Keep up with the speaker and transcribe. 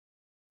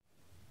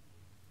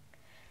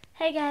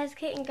Hey guys,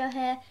 Kate and Go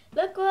here.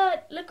 Look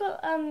what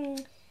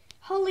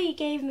Holly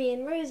gave me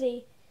and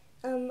Rosie.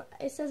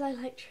 It says I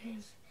like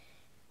trains.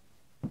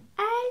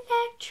 I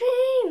like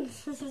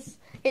trains.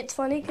 It's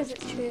funny because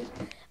it's true.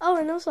 Oh,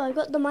 and also I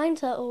got the Mine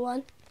Turtle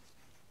one.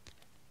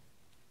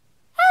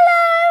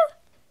 Hello.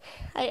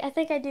 I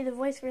think I do the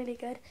voice really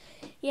good.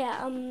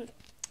 Yeah.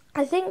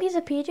 I think these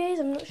are PJs.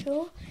 I'm not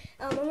sure.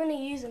 I'm gonna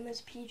use them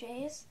as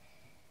PJs.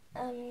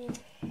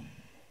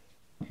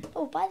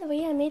 Oh, by the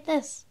way, I made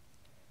this.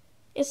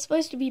 It's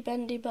supposed to be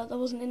bendy, but there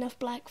wasn't enough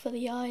black for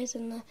the eyes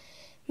and the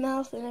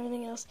mouth and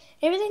everything else.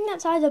 Everything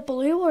that's either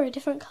blue or a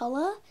different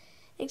colour,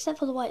 except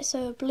for the white.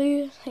 So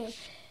blue, hang on.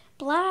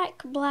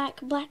 Black, black,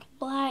 black,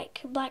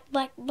 black, black,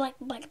 black, black,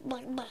 black,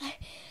 black,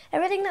 black.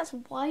 Everything that's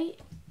white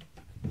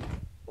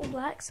or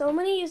black. So I'm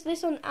going to use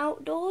this on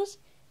outdoors.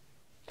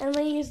 And I'm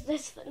going to use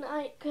this for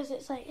night because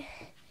it's like,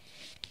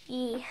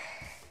 yeah.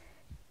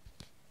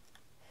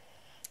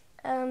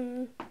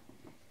 Yeah,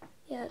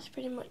 that's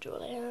pretty much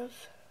all I have.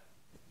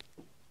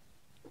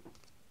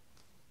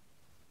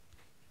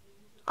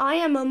 I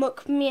am a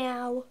muck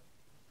meow.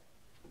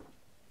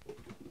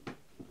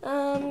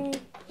 Anyway,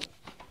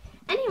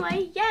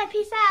 yeah,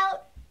 peace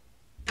out.